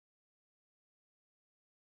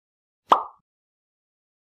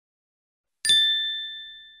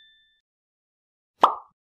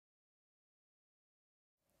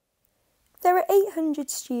There are 800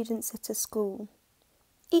 students at a school.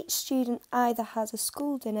 Each student either has a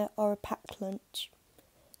school dinner or a packed lunch.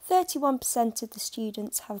 31% of the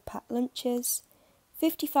students have packed lunches,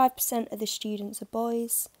 55% of the students are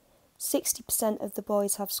boys, 60% of the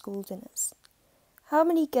boys have school dinners. How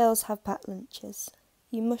many girls have packed lunches?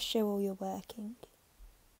 You must show all your working.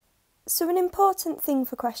 So an important thing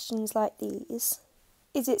for questions like these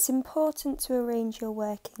is it's important to arrange your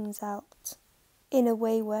workings out in a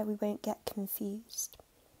way where we won't get confused.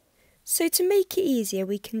 So to make it easier,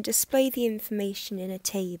 we can display the information in a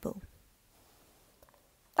table.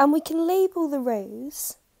 And we can label the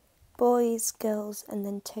rows, boys, girls, and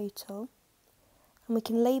then total. And we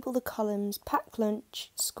can label the columns, packed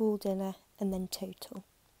lunch, school dinner, and then total.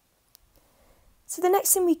 So the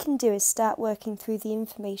next thing we can do is start working through the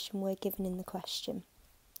information we're given in the question.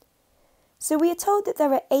 So we are told that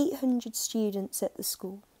there are 800 students at the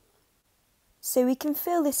school. So we can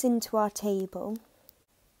fill this into our table,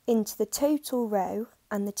 into the total row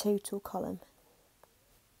and the total column.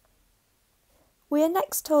 We are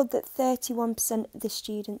next told that 31% of the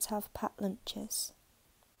students have packed lunches.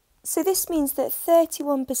 So this means that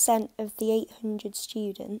 31% of the 800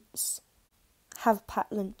 students have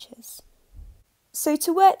packed lunches. So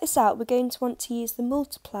to work this out, we're going to want to use the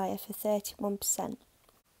multiplier for 31%,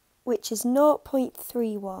 which is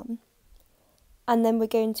 0.31, and then we're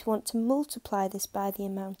going to want to multiply this by the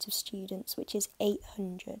amount of students, which is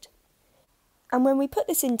 800. And when we put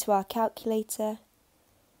this into our calculator,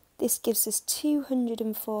 this gives us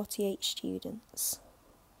 248 students.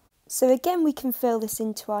 So again, we can fill this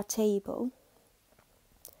into our table,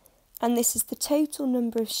 and this is the total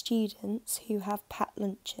number of students who have packed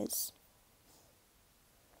lunches.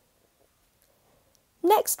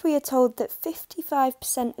 Next, we are told that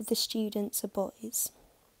 55% of the students are boys.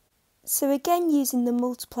 So again, using the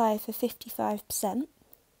multiplier for 55%,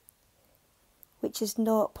 which is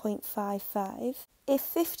 0.55, if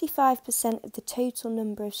 55% of the total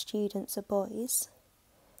number of students are boys,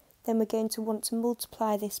 then we're going to want to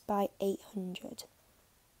multiply this by 800.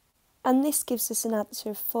 And this gives us an answer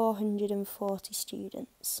of 440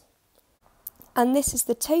 students. And this is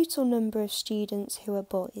the total number of students who are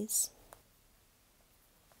boys.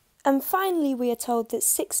 And finally, we are told that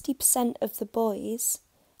 60% of the boys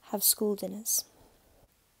have school dinners.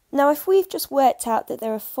 Now, if we've just worked out that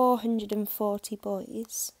there are 440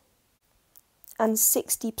 boys, and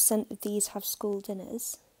 60% of these have school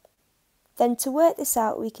dinners, then to work this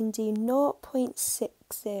out, we can do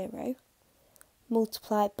 0.60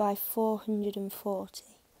 multiplied by 440.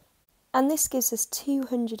 And this gives us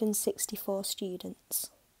 264 students.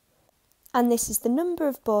 And this is the number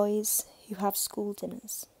of boys who have school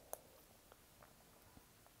dinners.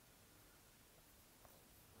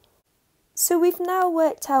 So we've now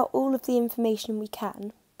worked out all of the information we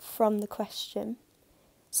can from the question.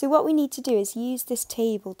 So what we need to do is use this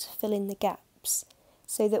table to fill in the gaps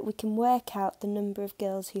so that we can work out the number of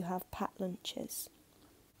girls who have packed lunches.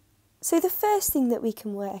 So the first thing that we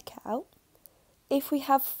can work out, if we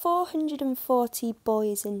have 440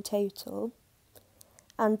 boys in total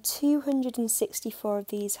and 264 of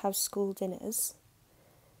these have school dinners,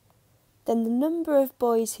 then the number of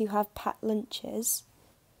boys who have packed lunches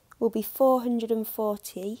will be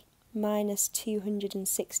 440 minus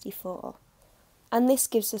 264, and this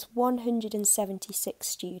gives us 176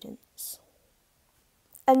 students.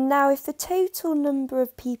 And now if the total number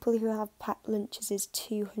of people who have packed lunches is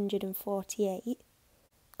 248,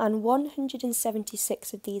 and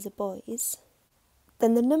 176 of these are boys,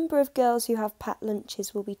 then the number of girls who have packed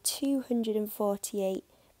lunches will be 248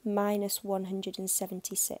 minus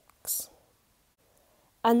 176.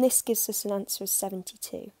 And this gives us an answer of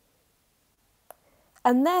 72.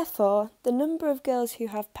 And therefore, the number of girls who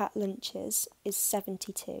have packed lunches is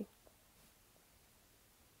 72.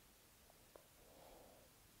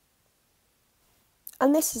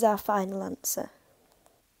 And this is our final answer.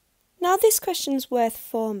 Now this question's worth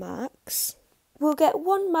 4 marks. We'll get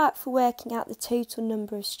 1 mark for working out the total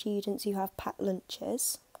number of students who have packed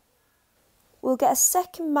lunches. We'll get a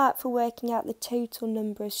 2nd mark for working out the total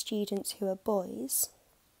number of students who are boys.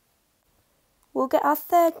 We'll get our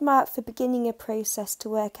 3rd mark for beginning a process to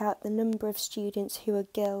work out the number of students who are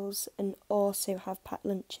girls and also have packed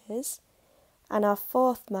lunches, and our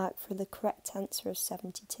 4th mark for the correct answer of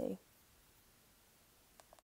 72.